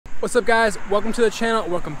What's up guys, welcome to the channel,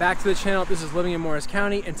 welcome back to the channel. This is Living in Morris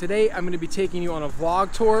County, and today I'm going to be taking you on a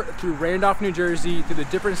vlog tour through Randolph, New Jersey, through the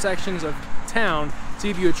different sections of town to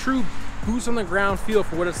give you a true boots on the ground feel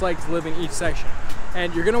for what it's like to live in each section.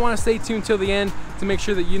 And you're going to want to stay tuned till the end to make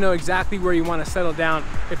sure that you know exactly where you want to settle down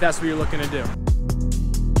if that's what you're looking to do.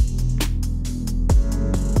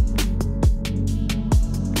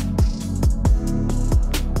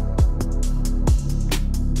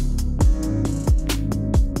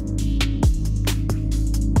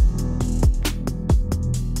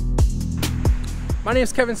 My name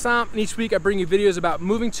is Kevin Saum, and each week I bring you videos about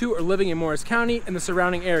moving to or living in Morris County and the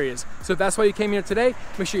surrounding areas. So if that's why you came here today,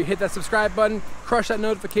 make sure you hit that subscribe button, crush that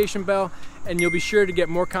notification bell, and you'll be sure to get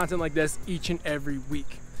more content like this each and every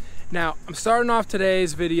week. Now, I'm starting off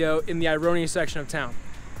today's video in the Ironia section of town.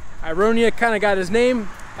 Ironia kind of got his name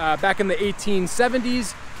back in the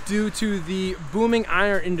 1870s due to the booming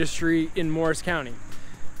iron industry in Morris County.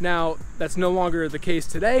 Now, that's no longer the case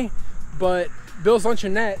today, but Bill's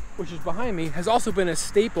Luncheonette, which is behind me, has also been a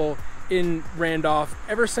staple in Randolph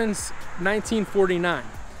ever since 1949.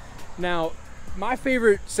 Now, my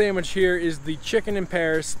favorite sandwich here is the chicken in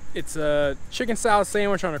Paris. It's a chicken salad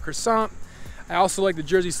sandwich on a croissant. I also like the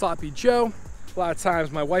Jersey Sloppy Joe. A lot of times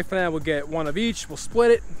my wife and I will get one of each. We'll split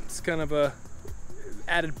it. It's kind of a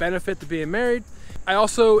added benefit to being married. I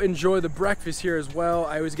also enjoy the breakfast here as well.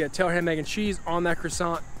 I always get tailor ham, egg, and cheese on that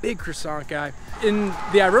croissant. Big croissant guy. In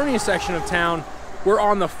the Ironia section of town, we're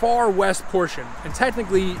on the far west portion, and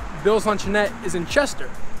technically Bill's Luncheonette is in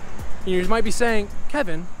Chester. And you might be saying,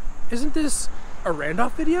 Kevin, isn't this a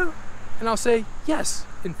Randolph video? And I'll say, yes,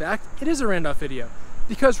 in fact, it is a Randolph video.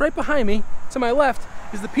 Because right behind me, to my left,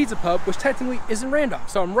 is the Pizza Pub, which technically isn't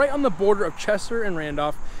Randolph. So I'm right on the border of Chester and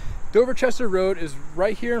Randolph. Dover-Chester Road is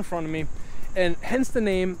right here in front of me, and hence the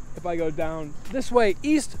name. If I go down this way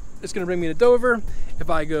east, it's gonna bring me to Dover. If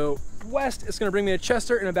I go west, it's gonna bring me to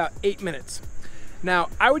Chester in about 8 minutes. Now,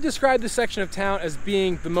 I would describe this section of town as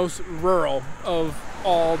being the most rural of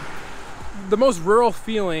all, the most rural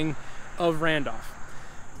feeling of Randolph.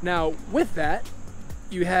 Now, with that,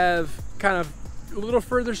 you have kind of a little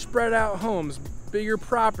further spread out homes, bigger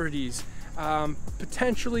properties,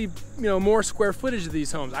 potentially, more square footage of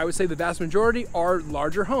these homes. I would say the vast majority are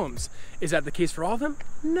larger homes. Is that the case for all of them?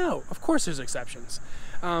 No, of course there's exceptions.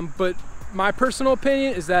 But my personal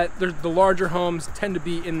opinion is that the larger homes tend to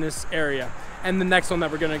be in this area. And the next one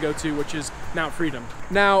that we're gonna go to, which is Mount Freedom.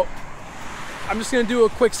 Now, I'm just gonna do a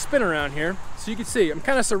quick spin around here so you can see I'm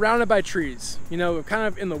kind of surrounded by trees. I'm kind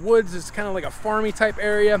of in the woods. It's kind of like a farmy type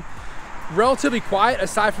area. Relatively quiet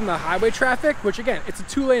aside from the highway traffic, which again, it's a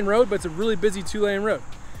 2-lane road, but it's a really busy 2-lane road.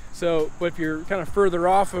 So, but if you're kind of further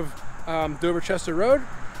off of Dover-Chester Road,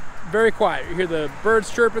 very quiet. You hear the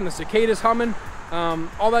birds chirping, the cicadas humming,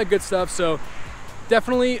 all that good stuff. So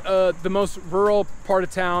definitely the most rural part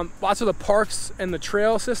of town. Lots of the parks and the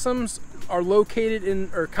trail systems are located in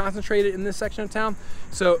or concentrated in this section of town.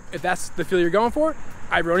 So if that's the feel you're going for,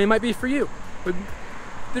 Ironia might be for you. But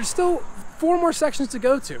there's still 4 more sections to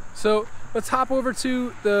go to. So let's hop over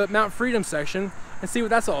to the Mount Freedom section and see what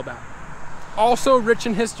that's all about. Also rich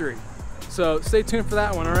in history. So stay tuned for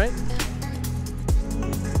that one, all right?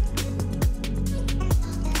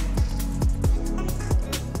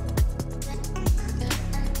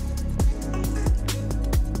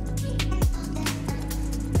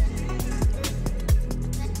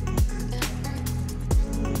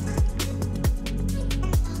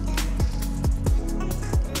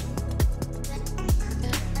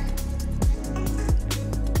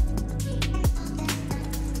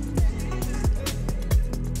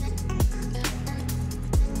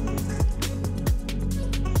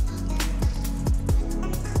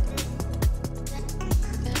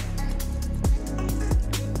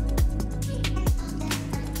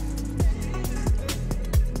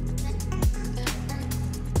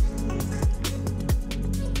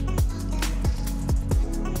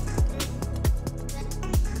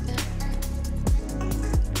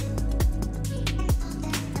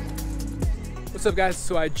 What's up guys?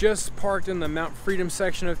 So I just parked in the Mount Freedom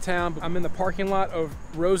section of town. I'm in the parking lot of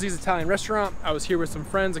Rosie's Italian Restaurant. I was here with some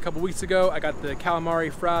friends a couple weeks ago. I got the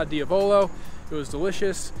calamari fra diavolo. It was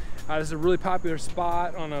delicious. This is a really popular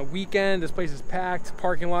spot on a weekend. This place is packed,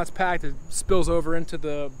 parking lot's packed. It spills over into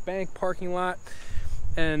the bank parking lot.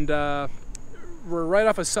 And we're right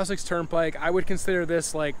off of Sussex Turnpike. I would consider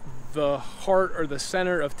this like the heart or the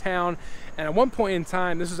center of town. And at one point in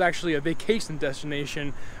time, this was actually a vacation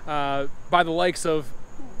destination by the likes of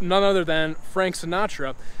none other than Frank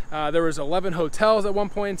Sinatra. There was 11 hotels at one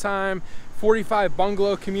point in time, 45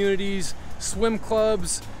 bungalow communities, swim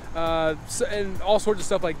clubs, and all sorts of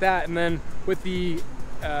stuff like that. And then with the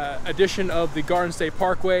addition of the Garden State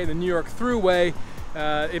Parkway and the New York Thruway,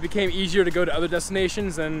 it became easier to go to other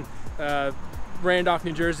destinations, and Randolph,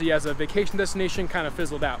 New Jersey as a vacation destination kind of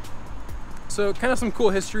fizzled out. So kind of some cool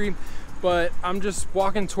history, but I'm just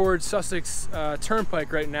walking towards Sussex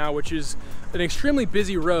Turnpike right now, which is an extremely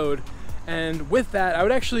busy road. And with that, I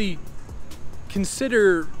would actually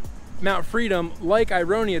consider Mount Freedom, like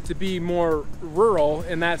Ironia, to be more rural,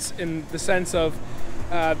 and that's in the sense of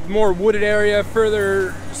more wooded area,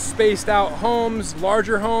 further spaced out homes,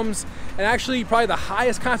 larger homes, and actually probably the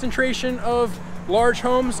highest concentration of large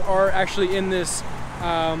homes are actually in this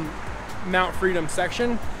Mount Freedom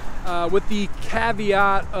section, with the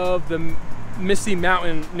caveat of the Misty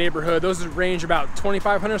Mountain neighborhood. Those range about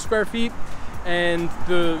 2,500 square feet, and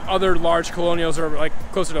the other large colonials are like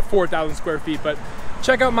closer to 4,000 square feet. But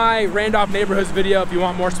check out my Randolph neighborhoods video if you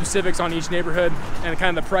want more specifics on each neighborhood and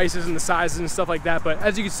kind of the prices and the sizes and stuff like that. But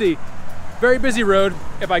as you can see, very busy road.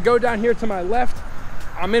 If I go down here to my left,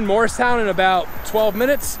 I'm in Morristown in about 12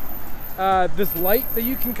 minutes. This light that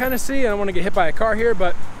you can kind of see, I don't want to get hit by a car here,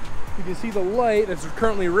 but you can see the light that's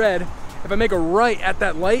currently red. If I make a right at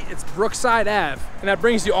that light, it's Brookside Ave, and that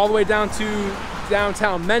brings you all the way down to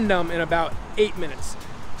downtown Mendham in about 8 minutes.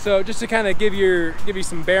 So just to kind of give you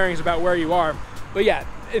some bearings about where you are. But yeah,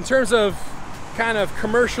 in terms of kind of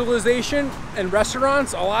commercialization and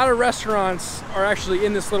restaurants, a lot of restaurants are actually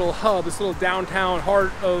in this little hub, this little downtown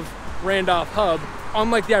heart of Randolph hub,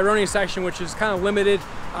 unlike the Ironia section, which is kind of limited.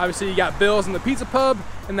 Obviously you got Bill's and the Pizza Pub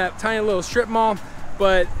and that tiny little strip mall,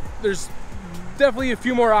 but there's definitely a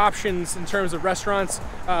few more options in terms of restaurants.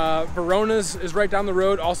 Verona's is right down the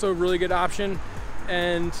road, also a really good option.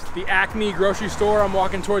 And the Acme grocery store, I'm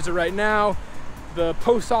walking towards it right now. The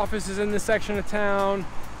post office is in this section of town.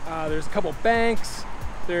 There's a couple banks.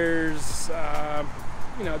 There's,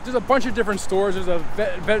 you know, there's a bunch of different stores. There's a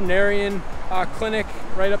veterinarian clinic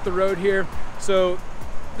right up the road here. So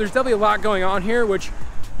there's definitely a lot going on here, which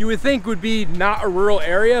you would think would be not a rural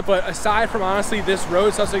area, but aside from honestly this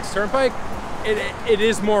road, Sussex Turnpike, it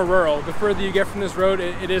is more rural. The further you get from this road,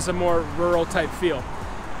 it is a more rural type feel.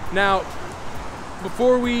 Now,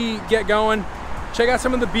 before we get going, check out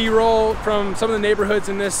some of the B-roll from some of the neighborhoods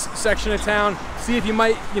in this section of town. See if you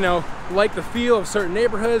might, you know, like the feel of certain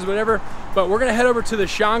neighborhoods, whatever. But we're gonna head over to the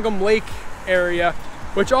Shangam Lake area,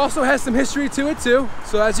 which also has some history to it too.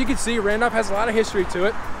 So as you can see, Randolph has a lot of history to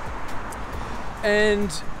it.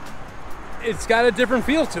 And it's got a different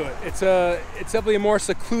feel to it. It's definitely a more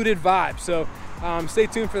secluded vibe. So stay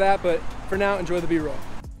tuned for that, but for now, enjoy the B-roll.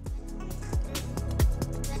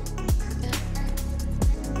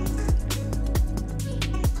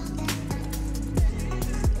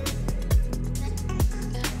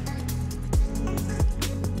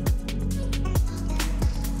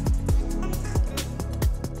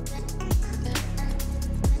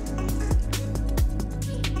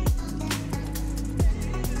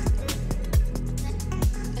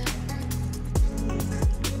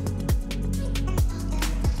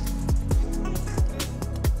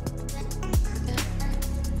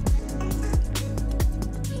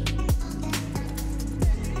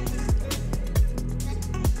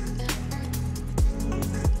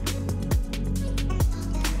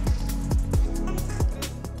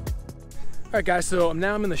 All right guys, so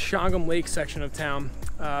now I'm in the Shangam Lake section of town,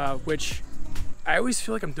 which I always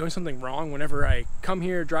feel like I'm doing something wrong whenever I come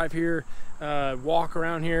here, drive here, walk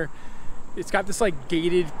around here. It's got this like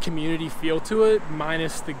gated community feel to it,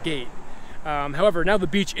 minus the gate. However, now the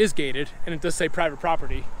beach is gated and it does say private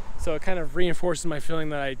property. So it kind of reinforces my feeling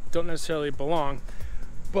that I don't necessarily belong.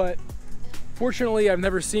 But fortunately, I've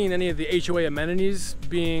never seen any of the HOA amenities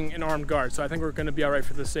being an armed guard. So I think we're gonna be all right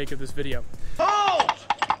for the sake of this video.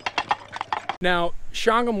 Now,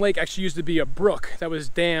 Shangam Lake actually used to be a brook that was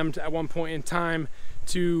dammed at one point in time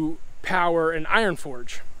to power an iron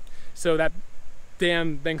forge. So that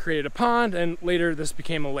dam then created a pond, and later this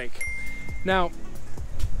became a lake. Now,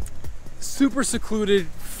 super secluded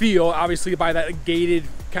feel, obviously by that gated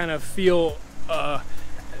kind of feel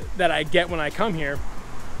that I get when I come here.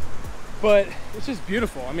 But it's just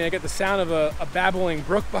beautiful. I mean, I get the sound of a babbling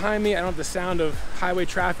brook behind me. I don't have the sound of highway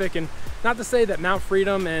traffic. And not to say that Mount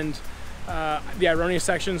Freedom and the Ironia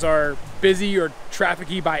sections are busy or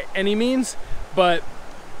trafficy by any means, but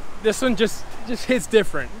this one just hits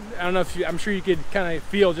different. I don't know if I'm sure you could kind of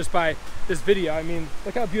feel just by this video. I mean,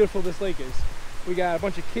 look how beautiful this lake is. We got a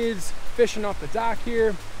bunch of kids fishing off the dock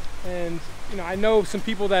here, and you know, I know some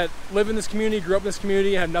people that live in this community, grew up in this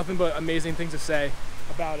community, and have nothing but amazing things to say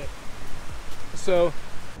about it. So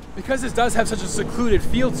because this does have such a secluded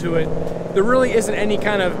feel to it, there really isn't any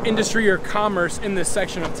kind of industry or commerce in this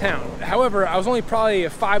section of town. However, I was only probably a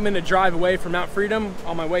 5-minute drive away from Mount Freedom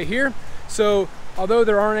on my way here. So although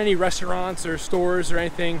there aren't any restaurants or stores or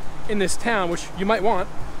anything in this town, which you might want,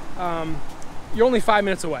 you're only 5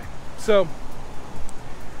 minutes away. So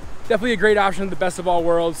definitely a great option, the best of all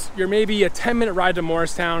worlds. You're maybe a 10-minute ride to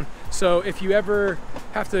Morristown. So if you ever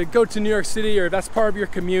have to go to New York City, or if that's part of your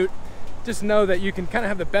commute, just know that you can kind of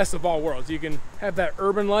have the best of all worlds. You can have that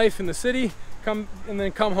urban life in the city, and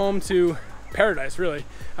then come home to paradise, really,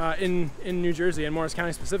 in New Jersey and Morris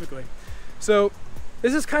County specifically. So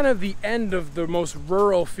this is kind of the end of the most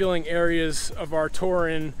rural feeling areas of our tour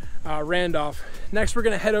in Randolph. Next, we're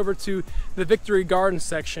gonna head over to the Victory Gardens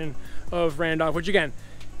section of Randolph, which again,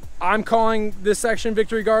 I'm calling this section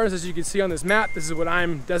Victory Gardens. As you can see on this map, this is what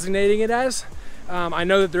I'm designating it as. I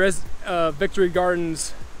know that there is a Victory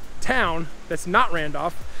Gardens town that's not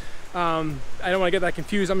Randolph. I don't want to get that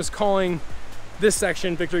confused. I'm just calling this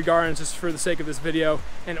section Victory Gardens just for the sake of this video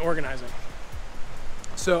and organizing.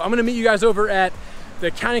 So I'm going to meet you guys over at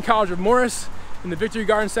the County College of Morris in the Victory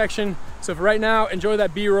Gardens section. So for right now, enjoy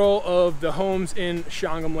that B-roll of the homes in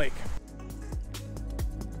Saum Lake.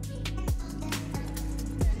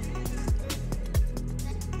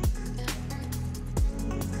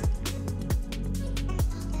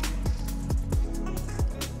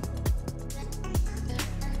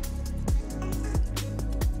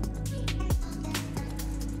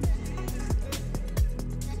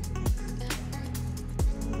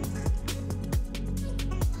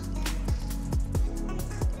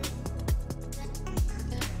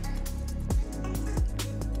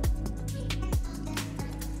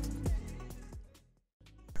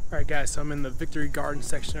 Alright guys, so I'm in the Victory Gardens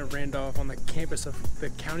section of Randolph on the campus of the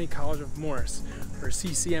County College of Morris, or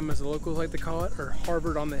CCM as the locals like to call it, or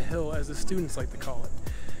Harvard on the Hill as the students like to call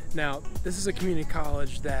it. Now, this is a community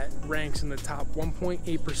college that ranks in the top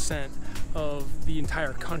 1.8% of the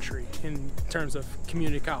entire country in terms of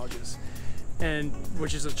community colleges, and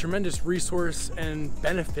which is a tremendous resource and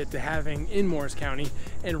benefit to having in Morris County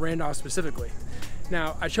and Randolph specifically.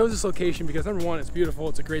 Now, I chose this location because number one, it's beautiful,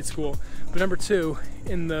 it's a great school, but number two,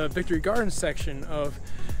 in the Victory Gardens section of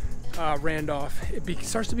Randolph, it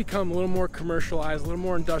starts to become a little more commercialized, a little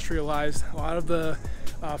more industrialized. A lot of the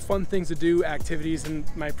fun things to do, activities in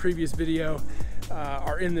my previous video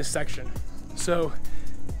are in this section. So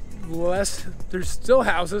there's still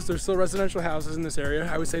houses, there's still residential houses in this area.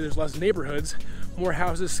 I would say there's less neighborhoods, more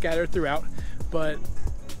houses scattered throughout, but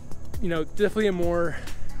you know, definitely a more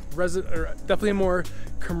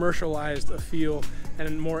commercialized feel and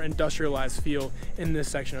a more industrialized feel in this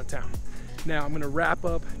section of town. Now I'm going to wrap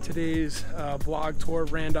up today's vlog tour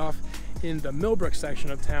of Randolph in the Millbrook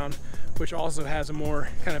section of town, which also has a more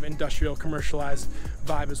kind of industrial commercialized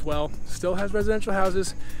vibe as well. Still has residential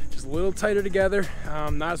houses, just a little tighter together,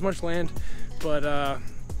 not as much land, but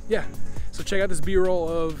yeah. So check out this B-roll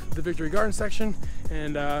of the Victory Gardens section,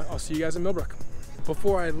 and I'll see you guys in Millbrook.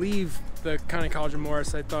 Before I leave the County College of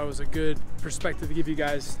Morris, I thought it was a good perspective to give you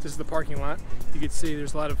guys. This is the parking lot. You can see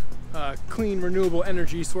there's a lot of clean, renewable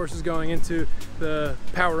energy sources going into the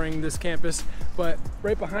powering this campus. But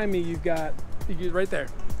right behind me, you've got, right there,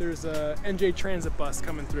 there's a NJ Transit bus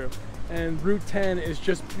coming through. And Route 10 is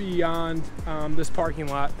just beyond this parking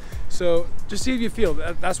lot. So just see if you feel,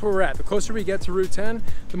 that's where we're at. The closer we get to Route 10,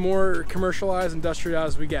 the more commercialized,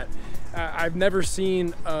 industrialized we get. I've never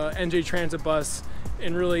seen a NJ Transit bus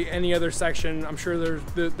in really any other section. I'm sure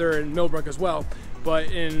they're in Millbrook as well,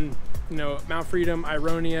 but in Mount Freedom,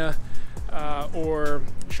 Ironia, or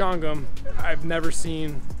Saum, I've never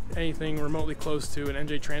seen anything remotely close to an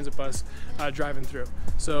NJ Transit bus driving through.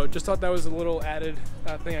 So just thought that was a little added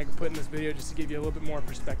thing I could put in this video just to give you a little bit more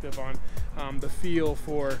perspective on the feel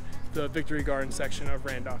for the Victory Gardens section of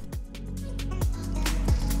Randolph.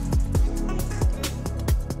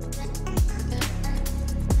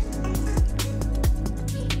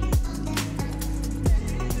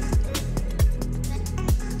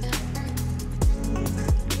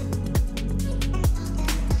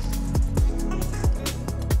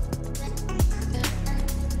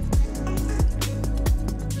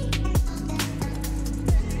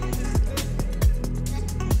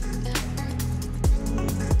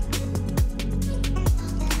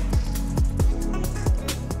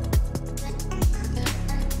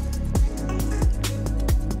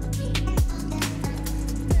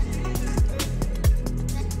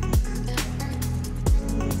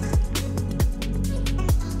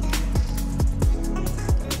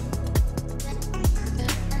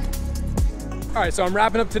 All right, so I'm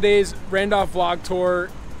wrapping up today's Randolph vlog tour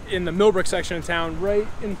in the Millbrook section of town, right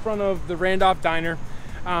in front of the Randolph Diner.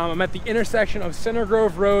 I'm at the intersection of Center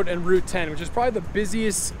Grove Road and Route 10, which is probably the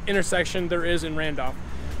busiest intersection there is in Randolph.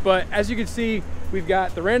 But as you can see, we've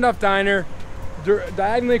got the Randolph Diner.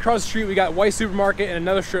 Diagonally across the street, we got White Supermarket and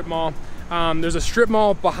another strip mall. There's a strip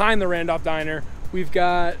mall behind the Randolph Diner. We've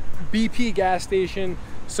got BP gas station.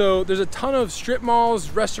 So there's a ton of strip malls,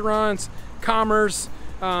 restaurants, commerce,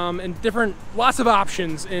 and lots of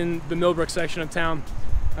options in the Millbrook section of town.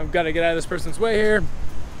 I've got to get out of this person's way here.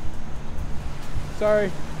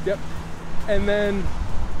 Sorry. Yep. And then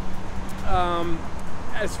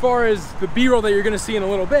as far as the B-roll that you're going to see in a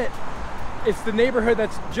little bit, it's the neighborhood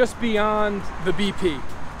that's just beyond the BP.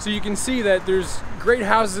 So you can see that there's great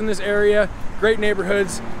houses in this area, great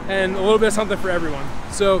neighborhoods, and a little bit of something for everyone.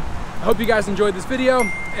 So I hope you guys enjoyed this video.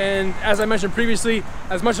 And as I mentioned previously,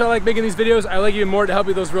 as much as I like making these videos, I like even more to help you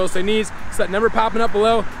with those real estate needs. So that number popping up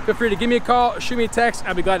below, feel free to give me a call, shoot me a text.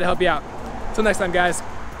 I'll be glad to help you out. Until next time, guys,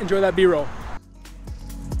 enjoy that B-roll.